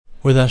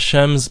With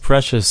Hashem's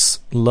precious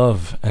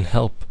love and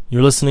help,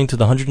 you're listening to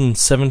the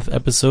 107th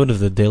episode of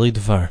the Daily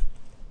Dvar.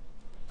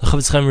 The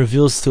Chofetz Chaim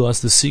reveals to us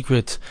the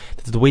secret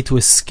that the way to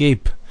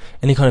escape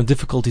any kind of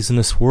difficulties in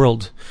this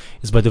world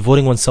is by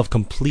devoting oneself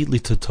completely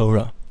to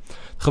Torah.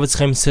 The Chofetz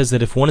Chaim says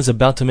that if one is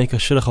about to make a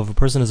shidduch, if a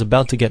person is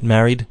about to get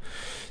married,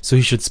 so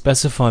he should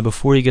specify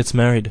before he gets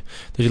married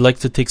that he'd like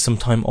to take some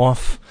time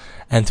off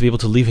and to be able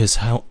to leave his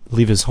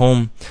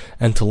home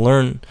and to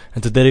learn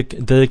and to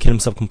dedicate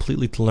himself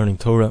completely to learning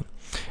Torah.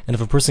 And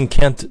if a person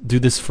can't do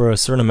this for a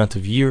certain amount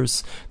of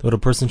years, then what a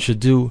person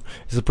should do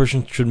is a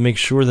person should make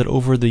sure that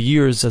over the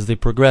years as they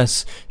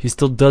progress, he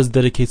still does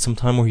dedicate some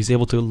time where he's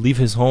able to leave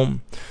his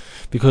home.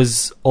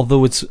 Because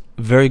although it's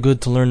very good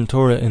to learn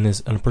Torah in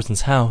a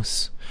person's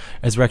house,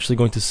 as we're actually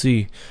going to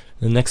see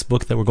the next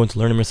book that we're going to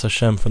learn in Mir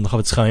Hashem from the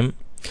Chofetz Chaim,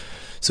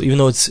 so even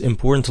though it's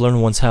important to learn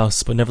in one's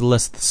house, but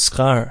nevertheless the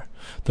schar,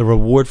 the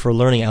reward for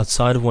learning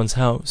outside of one's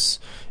house,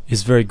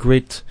 is very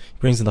great. He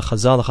brings in the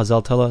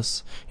Chazal tell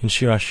us in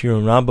Shir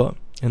HaShirim Rabbah,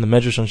 in the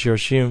Medrash on Shir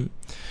HaShirim,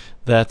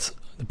 that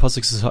the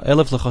pasuk says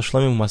Ha'elef lecha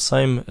shlemim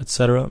u'masayim,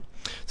 etc.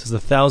 It says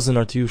 1,000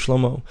 are to you,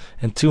 Shlomo,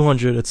 and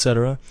 200,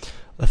 etc.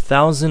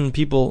 1,000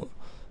 people,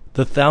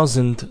 the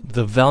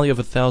value of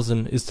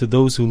 1,000 is to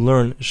those who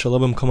learn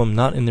shalom kamam,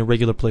 not in their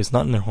regular place,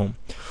 not in their home.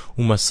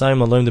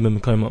 U'masayim aloim dem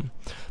b'mekayimam.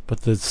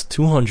 But the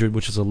 200,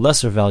 which is a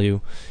lesser value,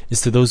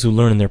 is to those who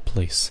learn in their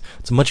place.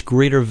 It's a much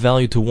greater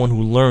value to one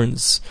who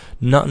learns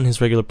not in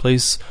his regular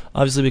place,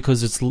 obviously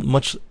because it's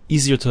much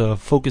easier to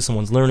focus on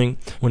one's learning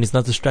when he's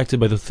not distracted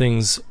by the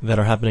things that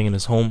are happening in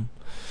his home.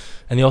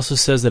 And he also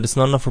says that it's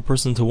not enough for a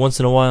person to once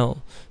in a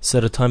while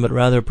set a time, but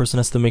rather a person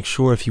has to make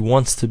sure if he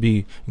wants to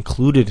be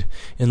included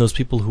in those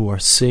people who are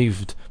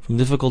saved from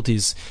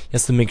difficulties, he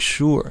has to make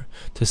sure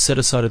to set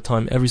aside a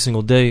time every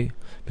single day.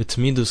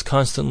 B'tamidus,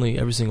 constantly,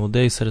 every single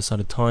day, set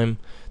aside a time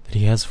that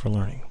he has for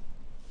learning.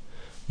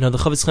 Now the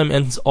Chofetz Chaim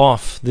ends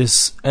off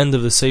this end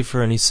of the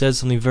Sefer and he says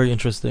something very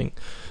interesting.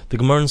 The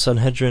Gemara in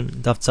Sanhedrin,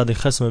 Daf Tzaddik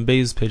Chesam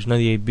Beis, page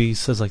 98b,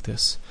 says like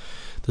this.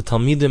 The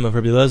Talmidim of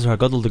Rabbi Eliezer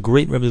HaGadol, the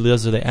great Rabbi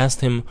Eliezer, they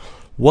asked him,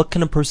 what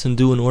can a person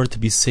do in order to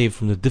be saved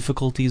from the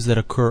difficulties that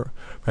occur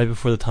right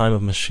before the time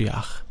of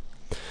Mashiach?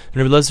 And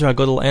Rabbi Eliezer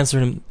HaGadol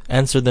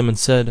answered them and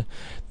said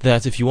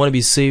that if you want to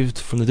be saved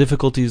from the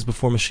difficulties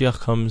before Mashiach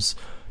comes,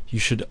 you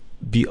should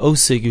be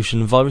osig, you should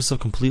involve yourself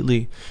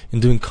completely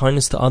in doing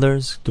kindness to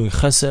others, doing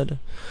chesed,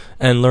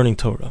 and learning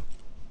Torah.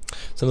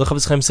 So the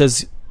Chofetz Chaim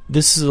says,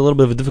 this is a little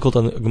bit of a difficult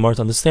Gemara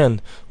to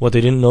understand. What,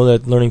 they didn't know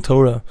that learning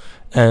Torah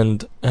and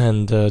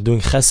doing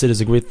chesed is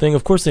a great thing?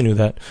 Of course they knew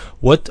that.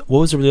 What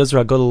was Rabbi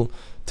Eliezer HaGadol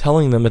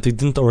telling them that they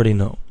didn't already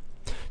know?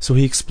 So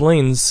he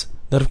explains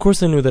that of course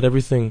they knew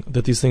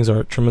that these things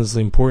are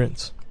tremendously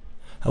important.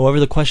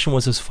 However, the question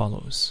was as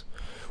follows.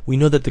 We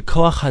know that the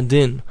koach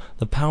hadin,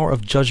 the power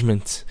of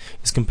judgment,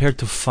 is compared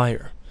to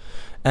fire.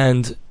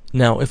 And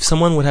now, if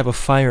someone would have a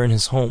fire in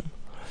his home,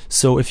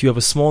 so if you have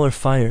a smaller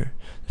fire,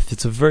 if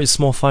it's a very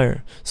small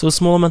fire, so a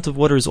small amount of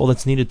water is all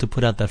that's needed to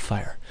put out that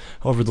fire.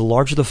 However, the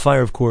larger the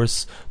fire, of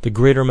course, the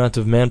greater amount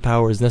of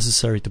manpower is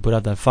necessary to put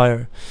out that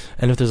fire.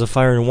 And if there's a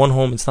fire in one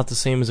home, it's not the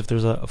same as if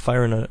there's a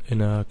fire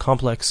in a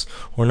complex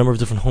or a number of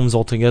different homes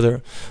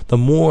altogether.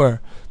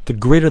 The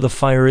greater the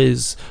fire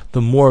is, the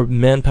more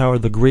manpower,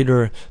 the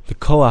greater the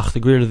koach, the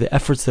greater the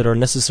efforts that are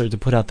necessary to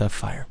put out that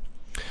fire.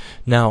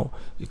 Now,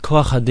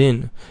 koach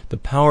hadin, the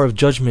power of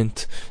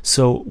judgment,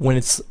 so when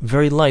it's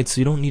very light, so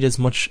you don't need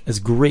as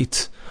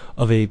great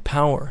of a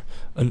power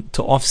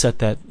to offset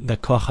that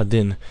koach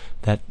hadin,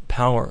 that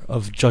power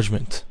of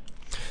judgment.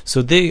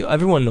 So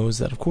everyone knows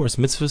that, of course,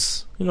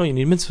 mitzvahs, you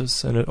need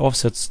mitzvahs, and it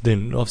offsets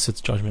din, it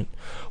offsets judgment.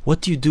 What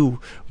do you do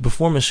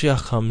before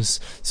Mashiach comes?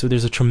 So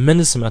there's a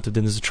tremendous amount of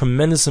din, there's a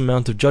tremendous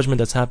amount of judgment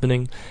that's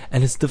happening,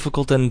 and it's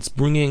difficult, and it's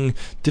bringing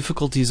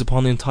difficulties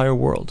upon the entire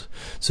world.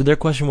 So their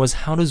question was,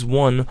 how does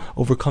one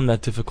overcome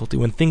that difficulty?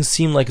 When things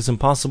seem like it's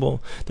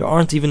impossible, there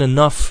aren't even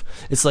enough.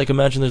 It's like,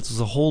 imagine that there's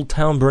a whole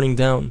town burning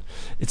down.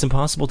 It's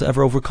impossible to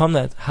ever overcome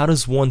that. How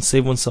does one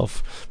save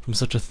oneself from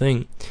such a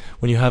thing?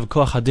 When you have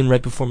koach hadin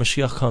right before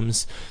Mashiach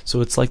comes,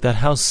 so it's like that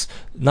house,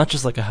 not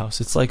just like a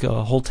house, it's like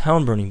a whole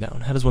town burning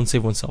down. How does one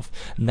save oneself?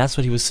 And that's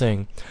what he was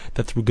saying,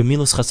 that through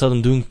Gemilas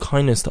Chasadim, doing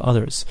kindness to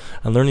others,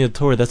 and learning the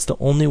Torah, that's the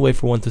only way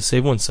for one to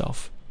save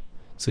oneself.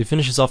 So he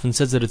finishes off and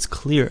says that it's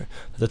clear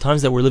that the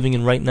times that we're living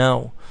in right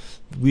now,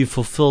 we've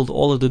fulfilled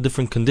all of the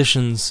different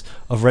conditions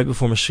of right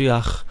before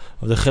Mashiach,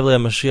 of the Chevlei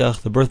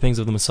HaMashiach, the birth pangs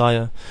of the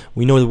Messiah.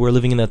 We know that we're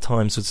living in that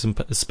time, so it's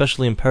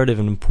especially imperative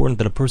and important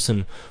that a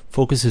person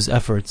focus his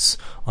efforts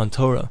on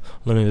Torah,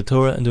 learning the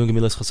Torah, and doing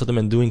Gemilas Chasadim,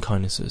 and doing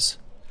kindnesses.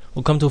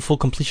 We'll come to a full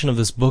completion of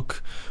this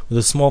book with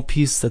a small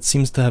piece that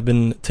seems to have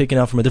been taken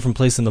out from a different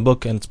place in the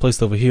book and it's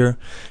placed over here.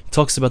 He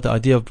talks about the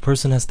idea of a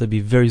person has to be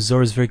very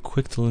zoriz, very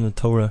quick to learn the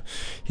Torah.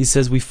 He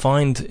says we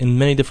find in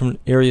many different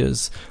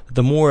areas that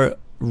the more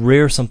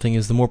rare something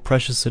is, the more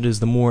precious it is,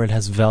 the more it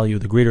has value,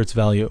 the greater its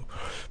value.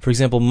 For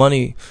example,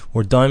 money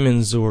or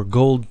diamonds or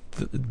gold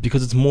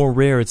because it's more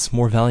rare, it's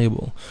more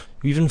valuable.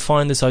 We even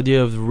find this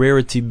idea of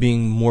rarity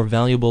being more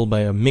valuable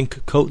by a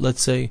mink coat,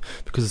 let's say,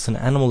 because it's an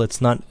animal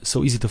that's not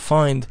so easy to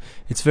find.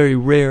 It's very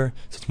rare,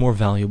 so it's more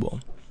valuable.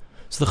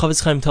 So the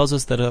Chafetz Chaim tells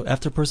us that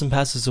after a person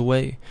passes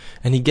away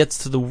and he gets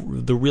to the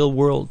real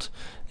world,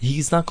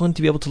 he's not going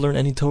to be able to learn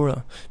any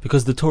Torah,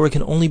 because the Torah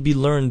can only be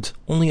learned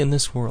only in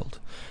this world.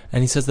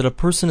 And he says that a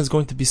person is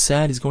going to be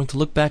sad. He's going to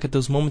look back at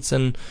those moments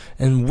and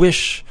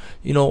wish,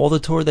 all the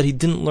Torah that he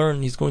didn't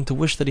learn. He's going to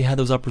wish that he had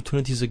those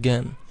opportunities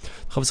again.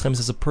 Chafetz Chaim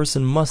says a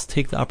person must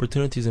take the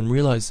opportunities and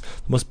realize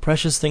the most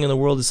precious thing in the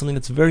world is something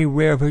that's very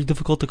rare, very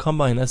difficult to come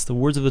by, and that's the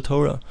words of the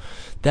Torah.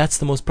 That's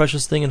the most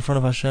precious thing in front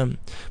of Hashem.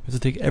 We have to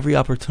take every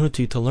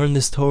opportunity to learn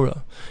this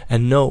Torah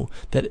and know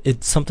that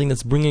it's something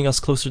that's bringing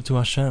us closer to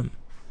Hashem.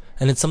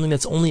 And it's something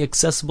that's only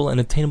accessible and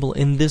attainable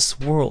in this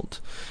world.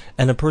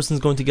 And a person's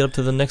going to get up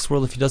to the next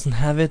world. If he doesn't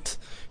have it,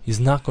 he's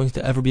not going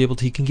to ever be able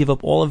to. He can give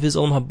up all of his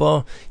Olam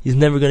Haba. He's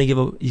never going to give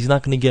up. He's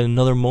not going to get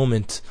another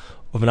moment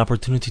of an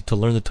opportunity to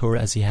learn the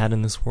Torah as he had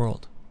in this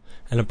world.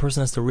 And a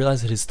person has to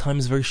realize that his time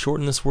is very short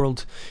in this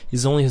world.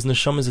 His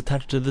neshama is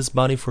attached to this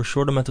body for a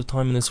short amount of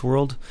time in this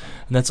world.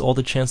 And that's all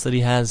the chance that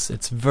he has.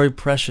 It's very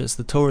precious.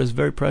 The Torah is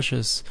very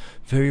precious,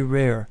 very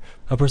rare.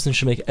 A person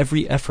should make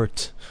every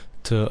effort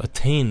to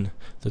attain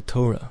the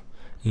Torah,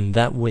 in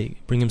that way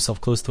bring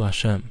himself close to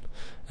Hashem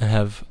and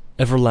have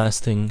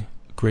everlasting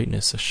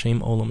greatness, a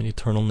Shem Olam, an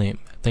eternal name.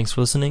 Thanks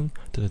for listening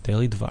to the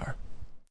Daily Dvar.